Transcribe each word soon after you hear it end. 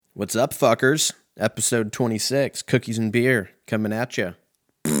What's up, fuckers? Episode 26, Cookies and Beer, coming at you.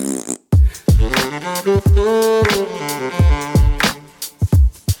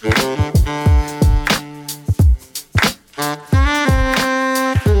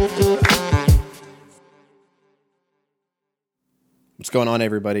 What's going on,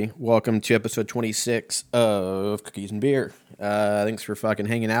 everybody? Welcome to episode 26 of Cookies and Beer. Thanks for fucking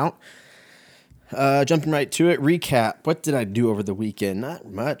hanging out. Jumping right to it, recap. What did I do over the weekend? Not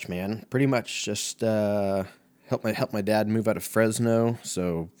much, man. Pretty much just help my dad move out of Fresno.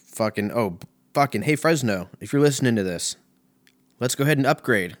 So hey Fresno, if you're listening to this, let's go ahead and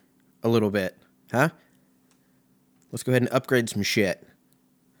upgrade a little bit, huh? Let's go ahead and upgrade some shit.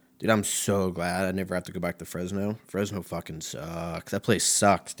 Dude, I'm so glad I never have to go back to Fresno. Fresno fucking sucks. That place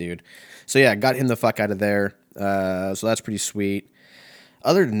sucks, dude. So yeah, got him the fuck out of there. So that's pretty sweet.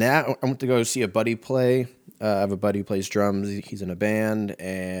 Other than that, I went to go see a buddy play. I have a buddy who plays drums. He's in a band.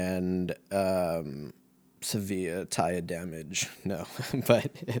 And severe tire damage. No,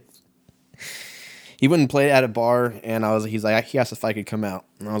 but he wouldn't play at a bar. And he asked if I could come out.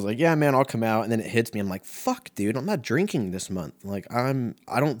 And I was like, yeah, man, I'll come out. And then it hits me. I'm like, fuck, dude, I'm not drinking this month. Like, I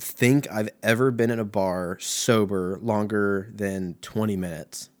don't think I've ever been in a bar sober longer than 20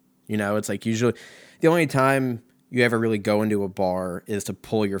 minutes. You know, it's like usually the only time you ever really go into a bar is to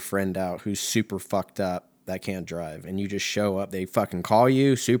pull your friend out who's super fucked up that can't drive. And you just show up. They fucking call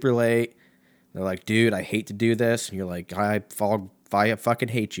you super late. They're like, dude, I hate to do this. And you're like, I fucking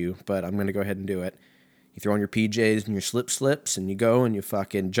hate you, but I'm going to go ahead and do it. You throw on your PJs and your slips and you go and you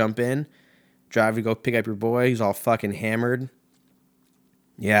fucking jump in, drive to go pick up your boy. He's all fucking hammered.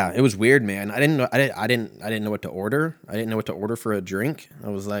 Yeah, it was weird, man. I didn't know what to order. I didn't know what to order for a drink. I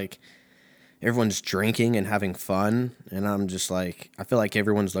was like, everyone's drinking and having fun, and I'm just like, I feel like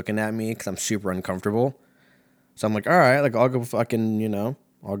everyone's looking at me because I'm super uncomfortable. So I'm like, all right, like I'll go fucking,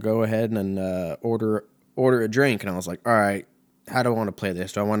 I'll go ahead and order a drink. And I was like, all right, how do I want to play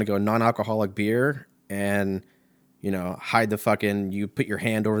this? Do I want to go non-alcoholic beer and, hide the fucking, you put your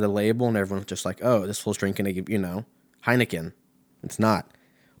hand over the label and everyone's just like, oh, this fool's drinking a, Heineken. It's not.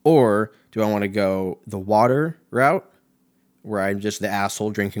 Or do I want to go the water route where I'm just the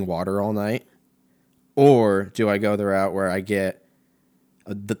asshole drinking water all night? Or do I go the route where I get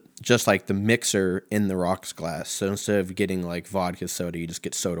just like the mixer in the rocks glass? So instead of getting like vodka soda, you just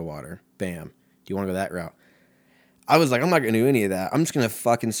get soda water. Bam. Do you want to go that route? I was like, I'm not going to do any of that. I'm just going to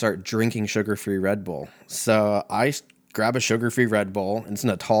fucking start drinking sugar-free Red Bull. So I grab a sugar-free Red Bull, and it's in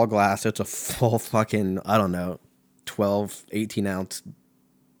a tall glass. So it's a full fucking, 12, 18-ounce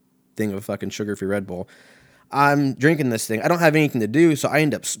thing of fucking sugar-free Red Bull. I'm drinking this thing. I don't have anything to do, so I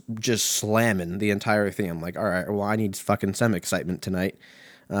end up just slamming the entire thing. I'm like, all right, well, I need fucking some excitement tonight.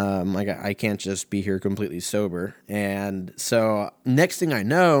 I can't just be here completely sober. And so next thing I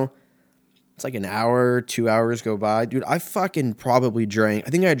know, it's like an hour, 2 hours go by. Dude, I fucking probably drank, I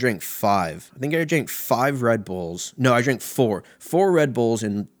think I drank 5. I think I drank 5 Red Bulls. No, I drank 4. 4 Red Bulls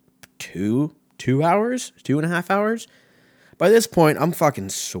in 2 hours? 2.5 hours? By this point, I'm fucking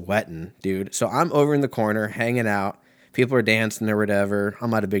sweating, dude. So I'm over in the corner, hanging out. People are dancing or whatever. I'm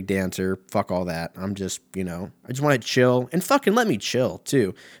not a big dancer. Fuck all that. I'm just, I just want to chill. And fucking let me chill,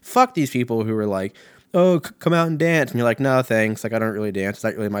 too. Fuck these people who are like, oh, come out and dance. And you're like, no, thanks. Like, I don't really dance. It's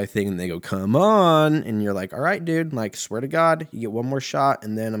not really my thing. And they go, come on. And you're like, all right, dude. Like, swear to God, you get one more shot,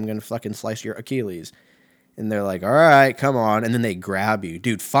 and then I'm going to fucking slice your Achilles. And they're like, all right, come on. And then they grab you.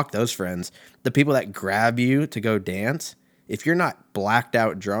 Dude, fuck those friends. The people that grab you to go dance, if you're not blacked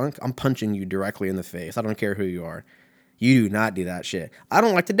out drunk, I'm punching you directly in the face. I don't care who you are. You do not do that shit. I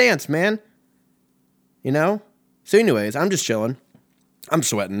don't like to dance, man. So anyways, I'm just chilling. I'm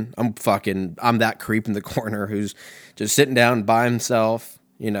sweating. I'm that creep in the corner who's just sitting down by himself,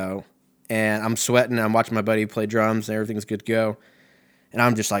 and I'm sweating. I'm watching my buddy play drums and everything's good to go. And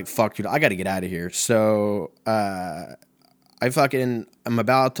I'm just like, fuck, dude, I got to get out of here. So I'm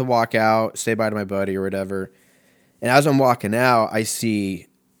about to walk out, say bye to my buddy or whatever. And as I'm walking out,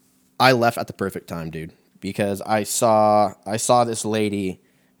 I left at the perfect time, dude, because I saw this lady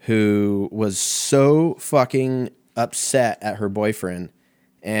who was so fucking upset at her boyfriend,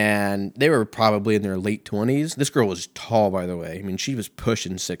 and they were probably in their late 20s. This girl was tall, by the way. I mean, she was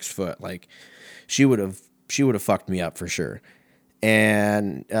pushing 6 foot. Like, she would have fucked me up for sure.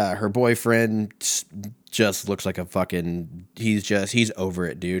 And her boyfriend just looks like a fucking, he's over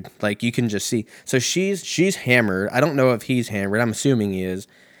it, dude. Like, you can just see. So she's hammered. I don't know if he's hammered. I'm assuming he is.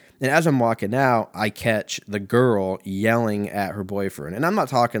 And as I'm walking out, I catch the girl yelling at her boyfriend. And I'm not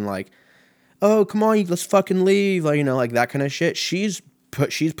talking like, oh, come on, let's fucking leave. Like, like that kind of shit. She's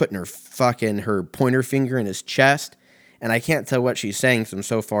putting her pointer finger in his chest And I can't tell what she's saying because I'm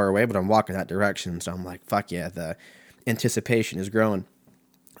so far away, but I'm walking that direction. So I'm like, fuck yeah, the anticipation is growing.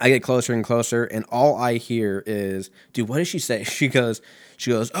 I get closer and closer, and all I hear is, dude, what does she say? She goes,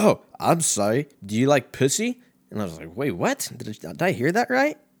 oh, I'm sorry. Do you like pussy? And I was like, wait, what? Did I hear that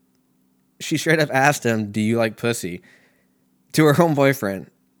right? She straight up asked him, do you like pussy? To her own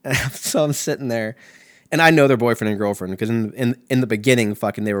boyfriend. So I'm sitting there, and I know they're boyfriend and girlfriend because in the beginning,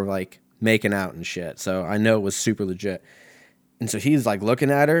 fucking, they were like making out and shit. So I know it was super legit. And so he's like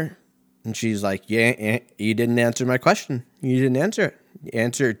looking at her, and she's like, yeah, you didn't answer my question. You didn't answer it. You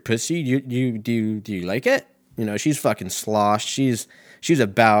answered pussy. Do you like it? You know, she's fucking sloshed. She's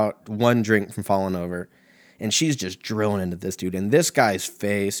about one drink from falling over. And she's just drilling into this dude. And this guy's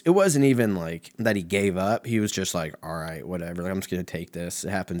face, it wasn't even like that he gave up. He was just like, all right, whatever. Like, I'm just going to take this.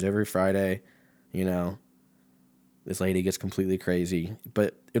 It happens every Friday. You know, this lady gets completely crazy,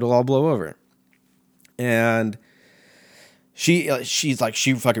 but it'll all blow over. And she's like,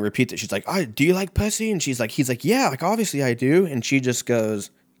 she fucking repeats it. She's like, oh, do you like pussy? And he's like, yeah, like, obviously I do. And she just goes,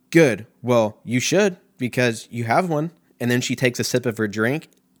 good. Well, you should, because you have one. And then she takes a sip of her drink,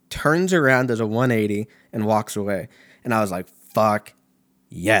 turns around, does a 180, and walks away. And I was like, fuck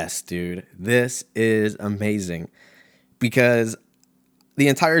yes, dude. This is amazing. Because the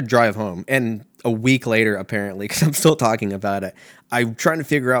entire drive home, and a week later, apparently, because I'm still talking about it, I'm trying to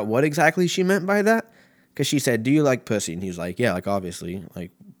figure out what exactly she meant by that. Because she said, do you like pussy? And he's like, yeah, like, obviously.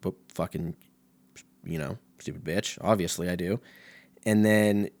 Like, but fucking, you know, stupid bitch. Obviously, I do. And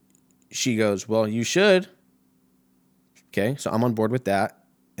then she goes, well, you should. Okay, so I'm on board with that.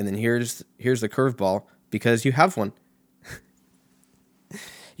 And then here's the curveball, because you have one.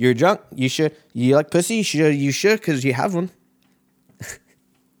 You're drunk. You should. You like pussy? You should, because you have one.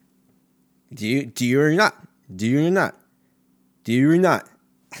 Do you or not? Do you or not? Do you or not?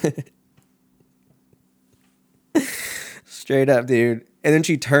 Straight up, dude. And then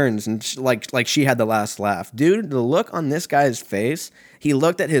she turns and like she had the last laugh. Dude, the look on this guy's face, he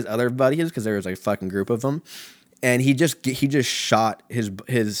looked at his other buddies, because there was a fucking group of them, and he just shot his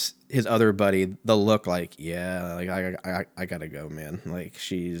other buddy the look like, yeah, like I gotta go, man. Like,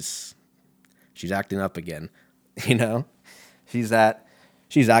 she's acting up again. You know? She's that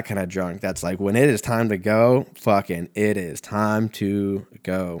kind of drunk. That's like, when it is time to go, fucking it is time to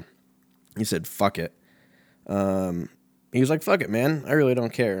go. He said, fuck it. He was like, fuck it, man. I really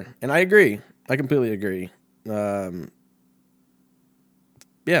don't care. And I agree. I completely agree. Yeah,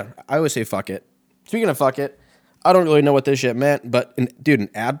 I always say fuck it. Speaking of fuck it, I don't really know what this shit meant, but dude, an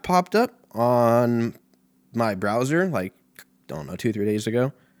ad popped up on my browser, like, I don't know, 2-3 days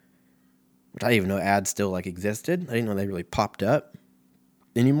ago. Which I didn't even know ads still like existed. I didn't know they really popped up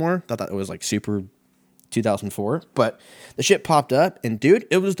anymore. Thought that it was like super 2004, but the shit popped up, and dude,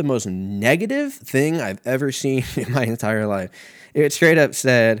 it was the most negative thing I've ever seen in my entire life. It straight up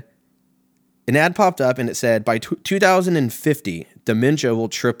said, an ad popped up and it said, by 2050, dementia will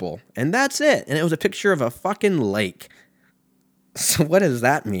triple. And that's it. And it was a picture of a fucking lake. So what does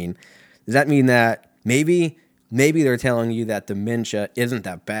that mean? Does that mean that maybe they're telling you that dementia isn't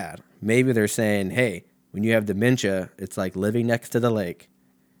that bad? Maybe they're saying, hey, when you have dementia, it's like living next to the lake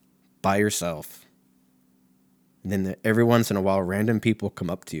by yourself. And then every once in a while, random people come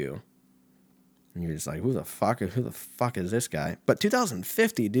up to you. And you're just like, who the fuck is this guy? But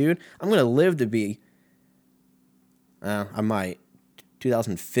 2050, dude, I'm going to live to be, I might,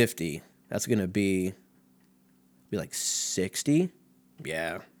 2050, that's going to be like 60.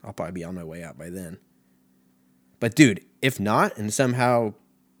 Yeah, I'll probably be on my way out by then. But dude, if not, and somehow,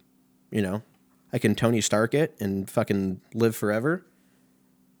 you know, I can Tony Stark it and fucking live forever,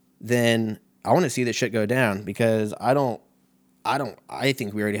 then I want to see this shit go down, because I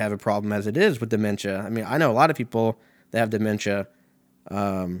think we already have a problem as it is with dementia. I mean, I know a lot of people that have dementia.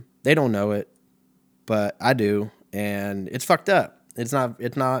 They don't know it, but I do, and it's fucked up. It's not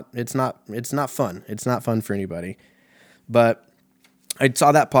fun. It's not fun for anybody. But I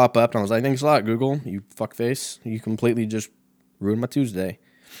saw that pop up, and I was like, thanks a lot, Google, you fuckface. You completely just ruined my Tuesday.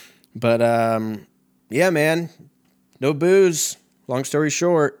 But yeah, man, no booze. Long story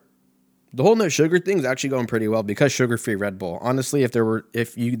short, the whole no sugar thing is actually going pretty well because sugar-free Red Bull. Honestly, if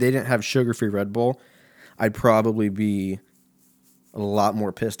they didn't have sugar-free Red Bull, I'd probably be a lot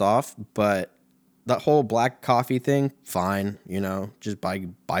more pissed off. But that whole black coffee thing, fine, you know, just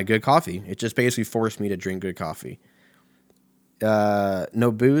buy good coffee. It just basically forced me to drink good coffee.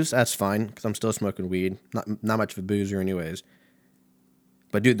 No booze, that's fine, because I'm still smoking weed. Not much of a boozer anyways.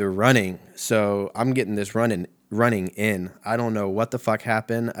 But dude, they're running, so I'm getting this running in. I don't know what the fuck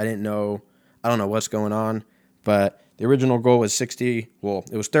happened. I don't know what's going on. But the original goal was 60. Well,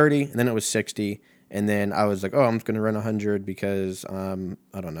 it was 30, and then it was 60. And then I was like, oh, I'm just going to run 100 because,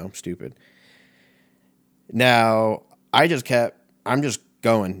 I don't know, stupid. Now, I'm just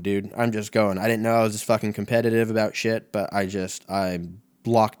going, dude. I'm just going. I didn't know I was this fucking competitive about shit, but I'm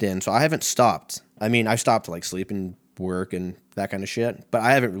locked in. So I haven't stopped. I mean, I stopped like sleeping, work, and that kind of shit, but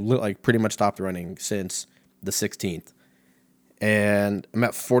I haven't like pretty much stopped running since the 16th. And I'm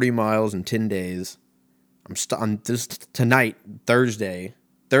at 40 miles in 10 days. I'm just tonight, Thursday,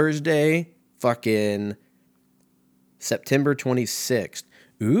 fucking September 26th.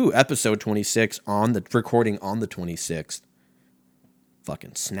 Ooh, episode 26 on the recording on the 26th.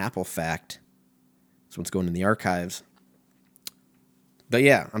 Fucking Snapple fact. That's what's going in the archives. But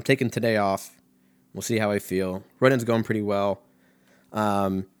yeah, I'm taking today off. We'll see how I feel. Running's going pretty well.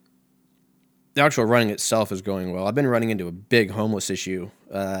 The actual running itself is going well. I've been running into a big homeless issue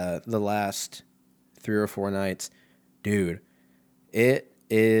the last 3 or 4 nights. Dude, it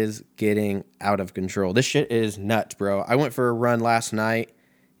is getting out of control. This shit is nuts, bro. I went for a run last night,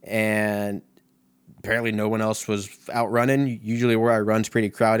 and apparently no one else was out running. Usually where I run's pretty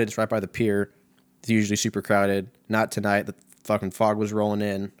crowded. It's right by the pier. It's usually super crowded. Not tonight. The fucking fog was rolling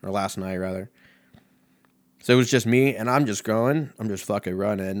in, or last night, rather. So it was just me, and I'm just going. I'm just fucking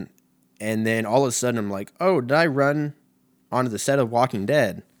running. And then all of a sudden, I'm like, oh, did I run onto the set of Walking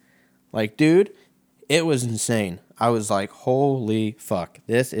Dead? Like, dude, it was insane. I was like, holy fuck.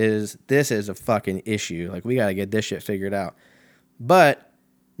 This is a fucking issue. Like, we got to get this shit figured out. But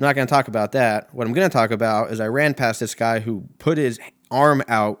I'm not going to talk about that. What I'm going to talk about is I ran past this guy who put his arm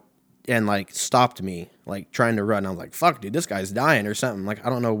out and, like, stopped me, like, trying to run. I was like, fuck, dude, this guy's dying or something. Like, I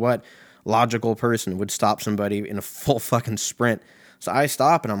don't know what logical person would stop somebody in a full fucking sprint. So I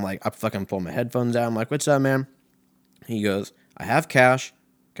stop, and I'm like, I fucking pull my headphones out. I'm like, what's up, man? He goes, I have cash.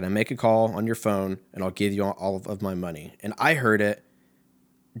 Can I make a call on your phone, and I'll give you all of my money? And I heard it,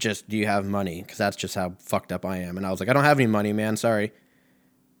 just, do you have money? Because that's just how fucked up I am. And I was like, I don't have any money, man. Sorry.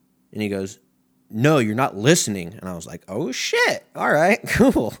 And he goes, no, you're not listening. And I was like, oh, shit. All right,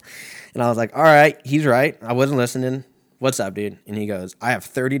 cool. And I was like, all right, he's right. I wasn't listening. What's up, dude? And he goes, I have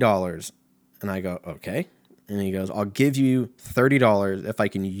 $30. And I go, okay. And he goes, I'll give you $30 if I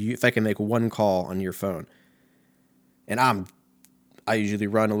can make one call on your phone. And I usually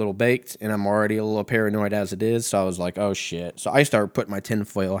run a little baked, and I'm already a little paranoid as it is. So I was like, oh, shit. So I start putting my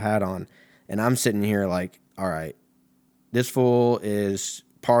tinfoil hat on, and I'm sitting here like, all right, this fool is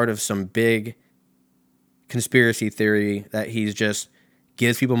part of some big conspiracy theory that he's just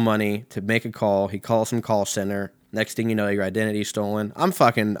gives people money to make a call. He calls some call center. Next thing you know, your identity's stolen.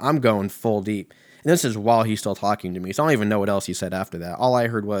 I'm going full deep. And this is while he's still talking to me. So I don't even know what else he said after that. All I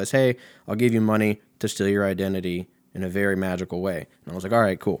heard was, hey, I'll give you money to steal your identity in a very magical way. And I was like, all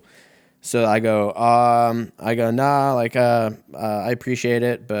right, cool. So I go, nah, like, I appreciate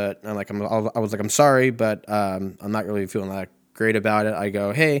it, but I'm like, I was like, I'm sorry, but I'm not really feeling that great about it. I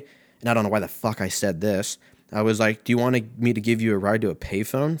go, hey, and I don't know why the fuck I said this. I was like, do you want me to give you a ride to a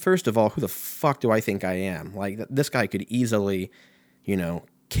payphone? First of all, who the fuck do I think I am? Like, this guy could easily,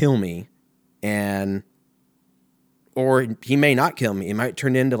 kill me, or he may not kill me. It might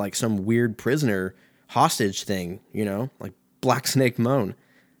turn into like some weird prisoner hostage thing, like Black Snake Moan.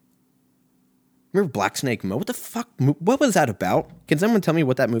 Remember Black Snake Moan? What the fuck? What was that about? Can someone tell me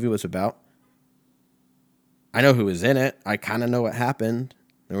what that movie was about? I know who was in it. I kind of know what happened.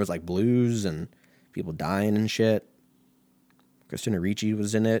 There was like blues and people dying and shit. Christina Ricci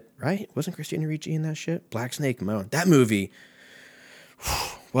was in it, right? Wasn't Christina Ricci in that shit? Black Snake Moan. That movie.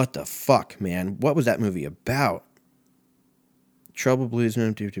 What the fuck, man? What was that movie about? Trouble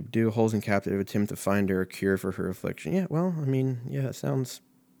bluesman do holds in captive attempt to find her a cure for her affliction. Yeah, well, I mean, yeah, it sounds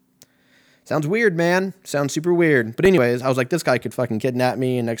weird, man. Sounds super weird. But anyways, I was like, this guy could fucking kidnap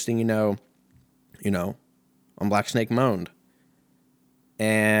me, and next thing you know, I'm Black Snake Moaned.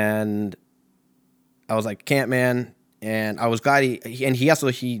 And I was like, can't, man. And I was glad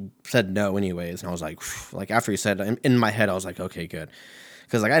he said no anyways. And I was like after he said it, in my head, I was like, okay, good.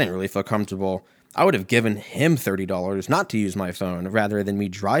 Because like I didn't really feel comfortable. I would have given him $30 not to use my phone rather than me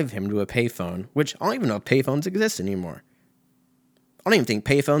drive him to a payphone, which I don't even know if payphones exist anymore. I don't even think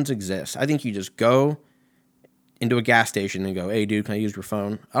payphones exist. I think you just go into a gas station and go, hey, dude, can I use your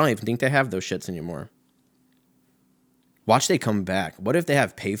phone? I don't even think they have those shits anymore. Watch they come back. What if they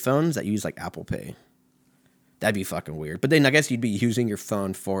have payphones that use like Apple Pay? That'd be fucking weird. But then I guess you'd be using your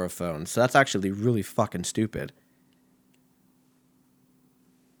phone for a phone. So that's actually really fucking stupid.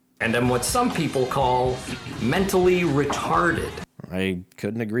 And I'm what some people call mentally retarded. I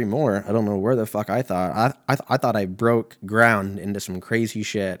couldn't agree more. I don't know where the fuck I thought. I thought I broke ground into some crazy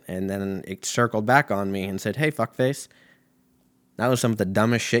shit, and then it circled back on me and said, hey, fuckface. That was some of the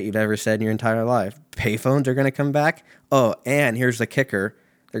dumbest shit you've ever said in your entire life. Payphones are going to come back? Oh, and here's the kicker.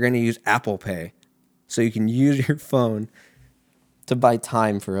 They're going to use Apple Pay. So you can use your phone to buy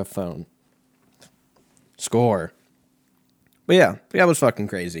time for a phone. Score. But yeah, that was fucking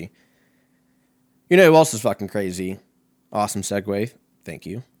crazy. You know who else is fucking crazy? Awesome segue. Thank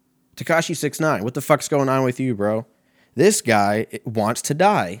you. Tekashi 6ix9ine. What the fuck's going on with you, bro? This guy wants to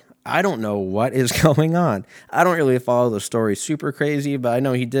die. I don't know what is going on. I don't really follow the story super crazy, but I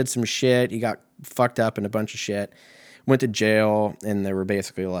know he did some shit. He got fucked up in a bunch of shit. Went to jail, and they were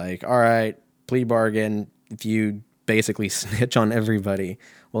basically like, all right, plea bargain. If you basically snitch on everybody,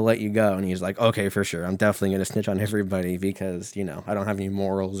 we'll let you go. And he's like, okay, for sure. I'm definitely going to snitch on everybody because, you know, I don't have any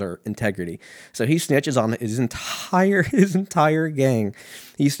morals or integrity. So he snitches on his entire gang.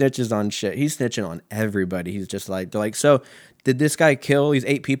 He snitches on shit. He's snitching on everybody. He's just like, they're like, so did this guy kill these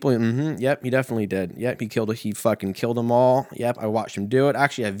 8 people? Mm-hmm. Yep, he definitely did. Yep, he fucking killed them all. Yep, I watched him do it. I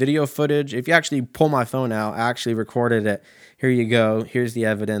actually have video footage. If you actually pull my phone out, I actually recorded it. Here you go. Here's the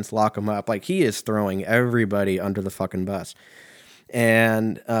evidence. Lock him up. Like, he is throwing everybody under the fucking bus.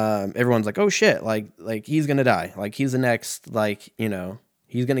 And everyone's like, oh shit, like he's gonna die. Like, he's the next, like, you know,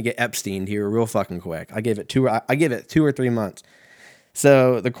 he's gonna get Epstein here real fucking quick. I give it 2 or 3 months.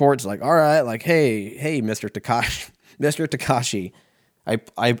 So the court's like, all right, like, hey, Mr. Tekashi,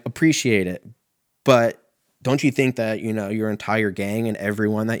 I appreciate it, but don't you think that, you know, your entire gang and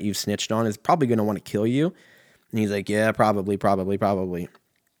everyone that you've snitched on is probably going to want to kill you? And he's like, yeah, probably.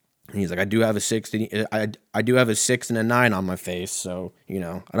 And he's like, I do have a 6 and a 9 on my face, so, you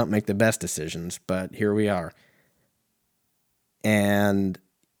know, I don't make the best decisions, but here we are. And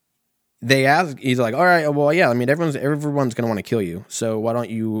they ask, he's like, all right, well, yeah, I mean, everyone's going to want to kill you, so why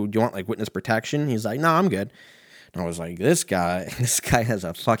do you want, like, witness protection? He's like, no, I'm good. And I was like, this guy has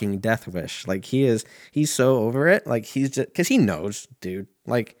a fucking death wish. Like, he's so over it. Like, he's just, because he knows, dude.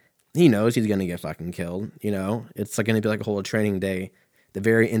 Like, he knows he's going to get fucking killed, you know? It's like going to be like a whole training day, the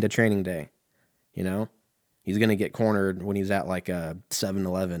very end of training day, you know? He's going to get cornered when he's at like a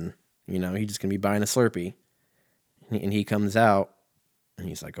 7-Eleven, you know? He's just going to be buying a Slurpee. And he comes out, and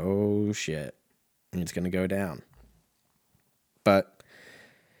he's like, oh, shit. And it's going to go down. But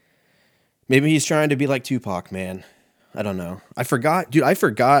maybe he's trying to be like Tupac, man. I don't know. I forgot,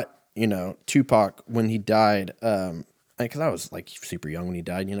 you know, Tupac when he died, because I was like super young when he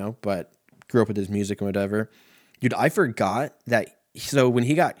died, you know, but grew up with his music and whatever. Dude, I forgot that. So when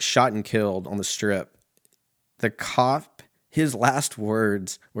he got shot and killed on the strip, the cop, his last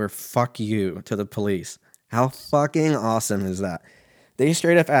words were "fuck you" to the police. How fucking awesome is that? They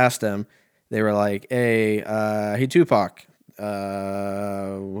straight up asked him. They were like, hey Tupac,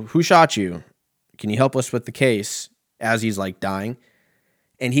 who shot you? Can you help us with the case? As he's like dying.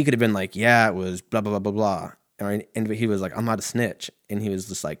 And he could have been like, yeah, it was blah, blah, blah, blah, blah. And he was like, I'm not a snitch. And he was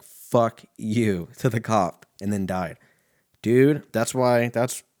just like, fuck you to the cop, and then died. Dude, that's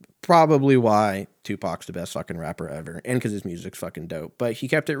probably why Tupac's the best fucking rapper ever. And because his music's fucking dope. But he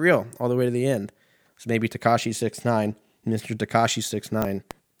kept it real all the way to the end. So maybe Tekashi 6ix9ine, Mr. Tekashi 6ix9ine,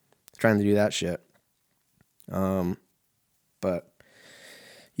 trying to do that shit. But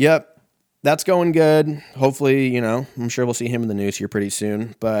yep, that's going good. Hopefully, you know, I'm sure we'll see him in the news here pretty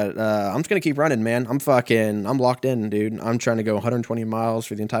soon. But I'm just gonna keep running, man. I'm locked in, dude. I'm trying to go 120 miles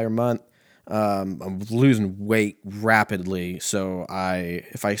for the entire month. I'm losing weight rapidly, so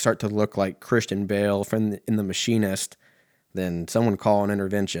if I start to look like Christian Bale in The Machinist, then someone call an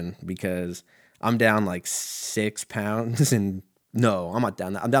intervention, because I'm down like 6 pounds, and no, I'm not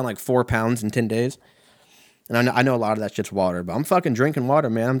down that. I'm down like 4 pounds in 10 days. And I know a lot of that shit's water, but I'm fucking drinking water,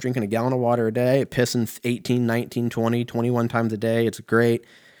 man. I'm drinking a gallon of water a day, pissing 18, 19, 20, 21 times a day. It's great.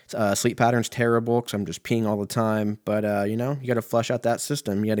 Sleep pattern's terrible because I'm just peeing all the time. But, you know, you got to flush out that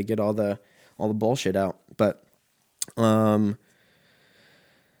system. You got to get all the bullshit out. But, yeah,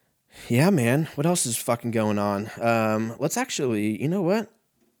 man. What else is fucking going on? Let's actually, you know what?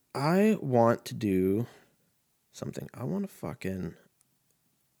 I want to do something. I want to fucking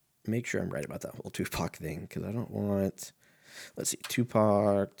make sure I'm right about that whole Tupac thing, because I don't want, let's see,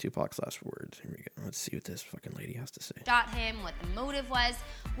 Tupac's last words. Here we go. Let's see what this fucking lady has to say. Shot him, what the motive was.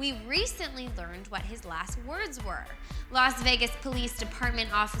 We recently learned what his last words were. Las Vegas Police Department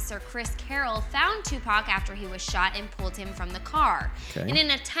officer Chris Carroll found Tupac after he was shot and pulled him from the car. Okay. In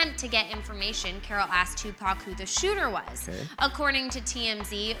an attempt to get information, Carroll asked Tupac who the shooter was. Okay. According to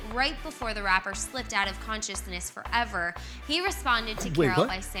TMZ, right before the rapper slipped out of consciousness forever, he responded to Carroll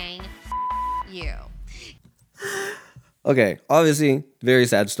by saying, "F you." Okay, obviously, very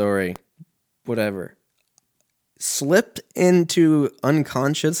sad story. Whatever. Slipped into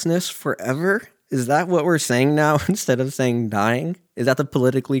unconsciousness forever? Is that what we're saying now instead of saying dying? Is that the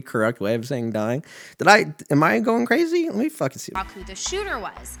politically correct way of saying dying? Am I going crazy? Let me fucking see. Who the shooter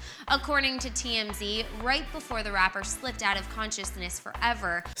was. According to TMZ, right before the rapper slipped out of consciousness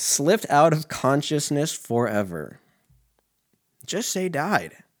forever. Slipped out of consciousness forever. Just say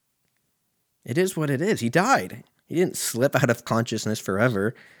died. It is what it is. He died. He didn't slip out of consciousness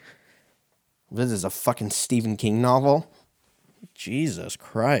forever. This is a fucking Stephen King novel. Jesus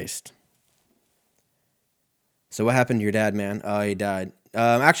Christ. So what happened to your dad, man? Oh, he died.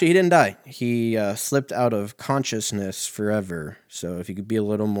 Actually, he didn't die. He slipped out of consciousness forever. So if you could be a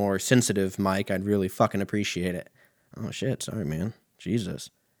little more sensitive, Mike, I'd really fucking appreciate it. Oh, shit. Sorry, man. Jesus.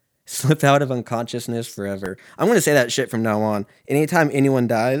 Slipped out of unconsciousness forever. I'm going to say that shit from now on. Anytime anyone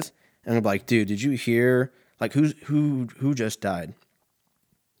dies, I'm going to be like, dude, did you hear? Like, who just died?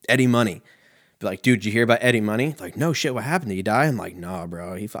 Eddie Money. Be like, dude, did you hear about Eddie Money? Like, no shit, what happened? Did he die? I'm like, nah,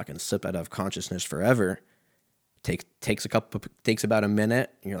 bro. He fucking slipped out of consciousness forever. Takes about a minute,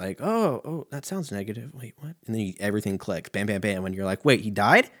 and you're like, oh, that sounds negative. Wait, what? And then everything clicks, bam, bam, bam. When you're like, wait, he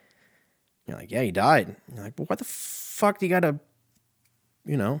died? You're like, yeah, he died. And you're like, well, what the fuck do you gotta,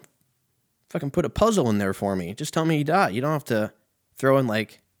 fucking put a puzzle in there for me? Just tell me he died. You don't have to throw in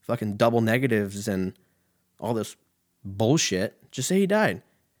like fucking double negatives and all this bullshit. Just say he died.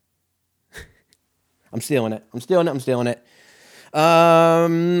 I'm stealing it. I'm stealing it.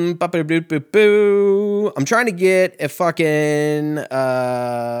 I'm trying to get a fucking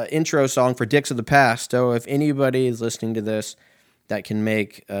intro song for Dicks of the Past. So if anybody is listening to this that can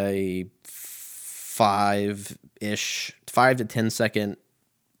make a 5 to 10 second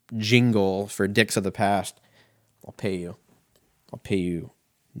jingle for Dicks of the Past, I'll pay you. I'll pay you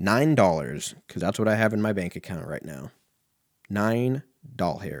 $9 because that's what I have in my bank account right now. $9.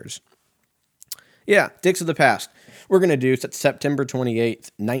 Yeah, Dicks of the Past. We're going to do September 28th,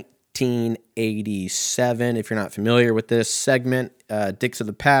 1987. If you're not familiar with this segment, Dicks of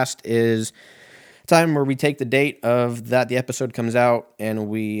the Past is a time where we take the date of that the episode comes out and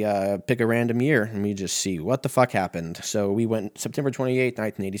we pick a random year and we just see what the fuck happened. So we went September 28th,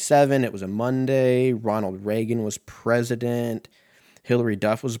 1987. It was a Monday. Ronald Reagan was president. Hillary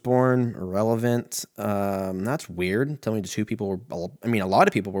Duff was born. Irrelevant. That's weird. Tell me just who people were. I mean, a lot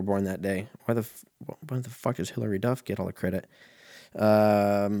of people were born that day. Why the fuck does Hillary Duff get all the credit?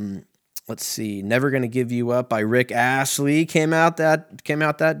 Let's see. Never Gonna Give You Up by Rick Astley came out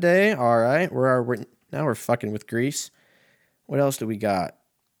that day. All right. Now we're fucking with Grease. What else do we got?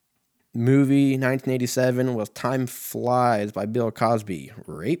 Movie 1987 was Time Flies by Bill Cosby.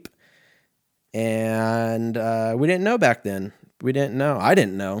 Rape. And we didn't know back then. We didn't know. I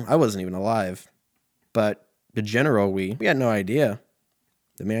didn't know. I wasn't even alive. But the general, we had no idea.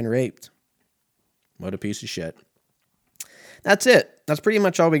 The man raped. What a piece of shit. That's it. That's pretty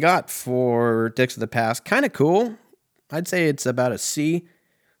much all we got for Dicks of the Past. Kind of cool. I'd say it's about a C.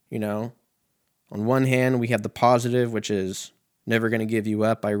 On one hand, we have the positive, which is Never Gonna Give You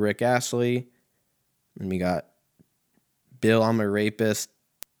Up by Rick Astley. And we got Bill, I'm a Rapist.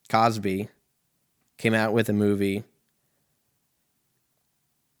 Cosby came out with a movie.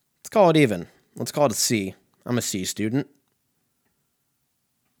 Let's call it even. Let's call it a C. I'm a C student.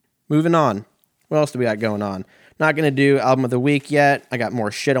 Moving on. What else do we got going on? Not going to do album of the week yet. I got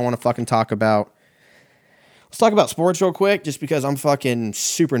more shit I want to fucking talk about. Let's talk about sports real quick, just because I'm fucking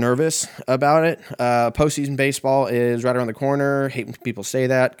super nervous about it. Postseason baseball is right around the corner. Hate when people say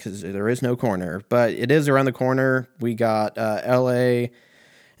that, because there is no corner. But it is around the corner. We got LA...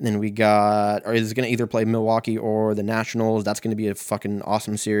 And then we got, or is going to either play Milwaukee or the Nationals. That's going to be a fucking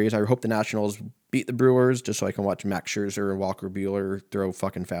awesome series. I hope the Nationals beat the Brewers just so I can watch Max Scherzer and Walker Buehler throw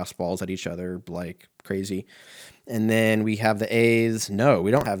fucking fastballs at each other like crazy. And then we have the A's. No,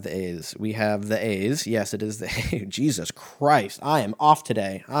 we don't have the A's. We have the A's. Yes, it is the A's. Jesus Christ. I am off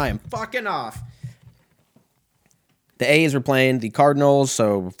today. I am fucking off. The A's are playing the Cardinals,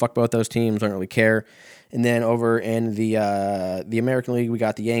 so fuck both those teams. Don't really care. And then over in the American League, we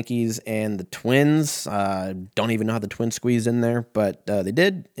got the Yankees and the Twins. Don't even know how the Twins squeezed in there, but they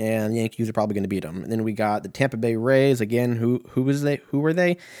did, and the Yankees are probably going to beat them. And then we got the Tampa Bay Rays again. Who were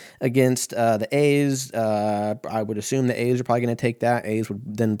they against the A's? I would assume the A's are probably going to take that. A's would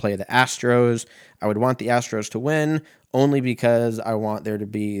then play the Astros. I would want the Astros to win only because I want there to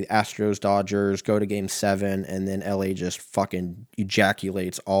be Astros Dodgers go to Game 7, and then LA just fucking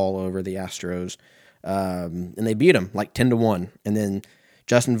ejaculates all over the Astros. And they beat him like 10-1. And then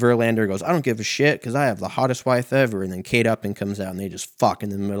Justin Verlander goes, I don't give a shit because I have the hottest wife ever. And then Kate Upton comes out and they just fuck in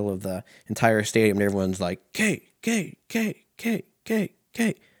the middle of the entire stadium. And everyone's like, Kate,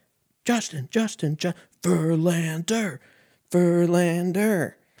 Justin, Verlander.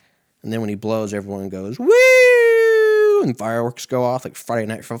 And then when he blows, everyone goes, woo! And fireworks go off like Friday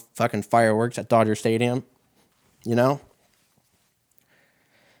night fucking fireworks at Dodger Stadium. You know?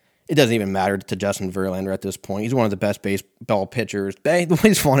 It doesn't even matter to Justin Verlander at this point. He's one of the best baseball pitchers.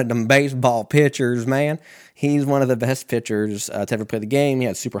 He's one of them baseball pitchers, man. He's one of the best pitchers to ever play the game. He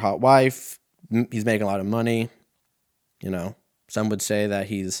has a super hot wife. He's making a lot of money. You know, some would say that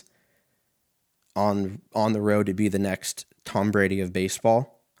he's on the road to be the next Tom Brady of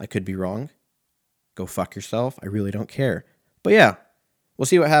baseball. I could be wrong. Go fuck yourself. I really don't care. But yeah, we'll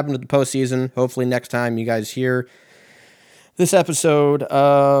see what happens with the postseason. Hopefully next time you guys hear this episode,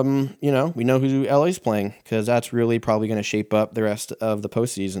 you know, we know who LA's playing, because that's really probably going to shape up the rest of the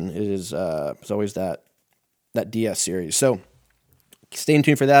postseason. It's always that DS series. So stay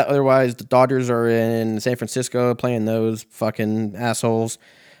tuned for that. Otherwise, the Dodgers are in San Francisco playing those fucking assholes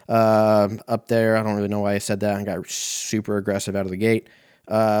up there. I don't really know why I said that and got super aggressive out of the gate.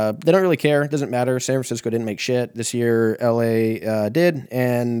 They don't really care. It doesn't matter. San Francisco didn't make shit this year. LA did,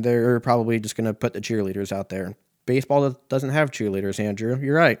 and they're probably just going to put the cheerleaders out there. Baseball doesn't have cheerleaders, Andrew.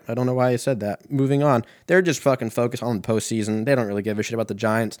 You're right. I don't know why I said that. Moving on. They're just fucking focused on the postseason. They don't really give a shit about the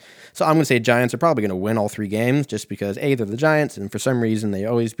Giants. So I'm going to say Giants are probably going to win all 3 games just because, A, they're the Giants, and for some reason they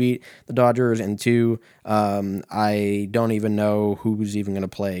always beat the Dodgers, and 2, I don't even know who's even going to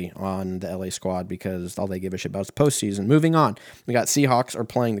play on the LA squad because all they give a shit about is the postseason. Moving on. We got Seahawks are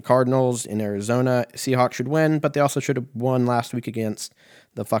playing the Cardinals in Arizona. Seahawks should win, but they also should have won last week against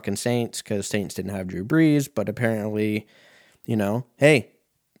the fucking Saints, because Saints didn't have Drew Brees, but apparently, you know, hey,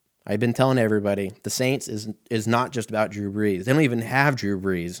 I've been telling everybody, the Saints is not just about Drew Brees. They don't even have Drew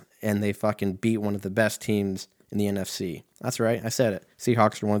Brees, and they fucking beat one of the best teams in the NFC. That's right, I said it.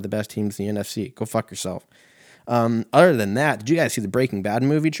 Seahawks are one of the best teams in the NFC. Go fuck yourself. Other than that, did you guys see the Breaking Bad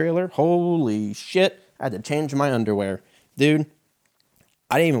movie trailer? Holy shit, I had to change my underwear. Dude,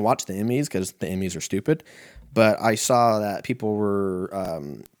 I didn't even watch the Emmys because the Emmys are stupid. But I saw that people were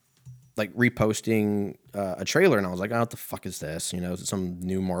like reposting a trailer, and I was like, "Oh, what the fuck is this? You know, is it some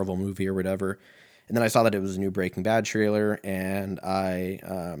new Marvel movie or whatever?" And then I saw that it was a new Breaking Bad trailer, and I,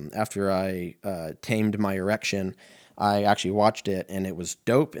 after I tamed my erection, I actually watched it, and it was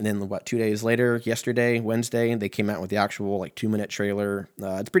dope. And then 2 days later, yesterday, Wednesday, they came out with the actual like 2-minute trailer.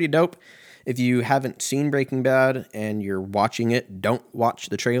 It's pretty dope. If you haven't seen Breaking Bad and you're watching it, don't watch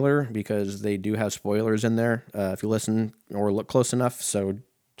the trailer because they do have spoilers in there if you listen or look close enough. So,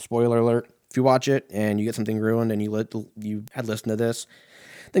 spoiler alert, if you watch it and you get something ruined and you had listened to this,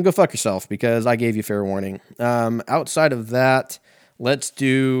 then go fuck yourself because I gave you fair warning. Outside of that, let's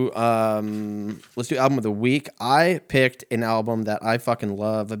do album of the week. I picked an album that I fucking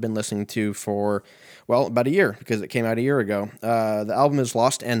love. I've been listening to for, well, about a year because it came out a year ago. The album is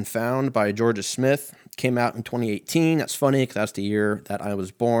Lost and Found by Jorja Smith. Came out in 2018. That's funny because that's the year that I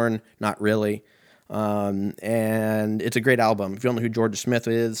was born. Not really. And it's a great album. If you don't know who Jorja Smith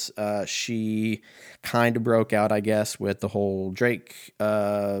is, she kind of broke out, I guess, with the whole Drake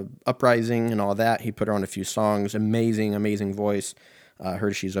uprising and all that. He put her on a few songs. Amazing, amazing voice.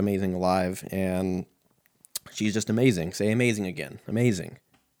 Heard she's amazing live, and she's just amazing. Say amazing again. Amazing.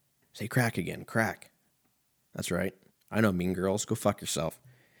 Say crack again. Crack. That's right. I know, Mean Girls. Go fuck yourself.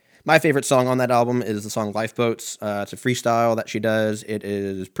 My favorite song on that album is the song Lifeboats. It's a freestyle that she does. It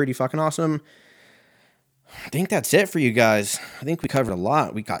is pretty fucking awesome. I think that's it for you guys. I think we covered a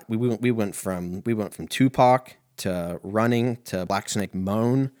lot. We went from Tupac to running to Black Snake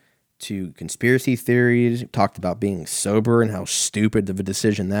Moan to conspiracy theories. We talked about being sober and how stupid of a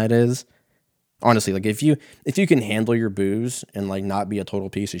decision that is. Honestly, like if you can handle your booze and like not be a total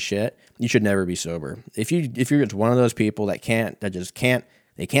piece of shit, you should never be sober. If you're just one of those people that can't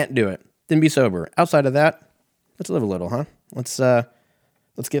do it, then be sober. Outside of that, let's live a little, huh? Let's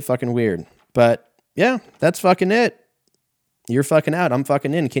get fucking weird. But yeah, that's fucking it. You're fucking out. I'm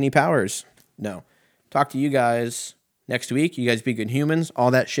fucking in. Kenny Powers. No. Talk to you guys next week. You guys be good humans. All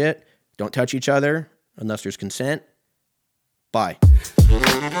that shit. Don't touch each other unless there's consent. Bye.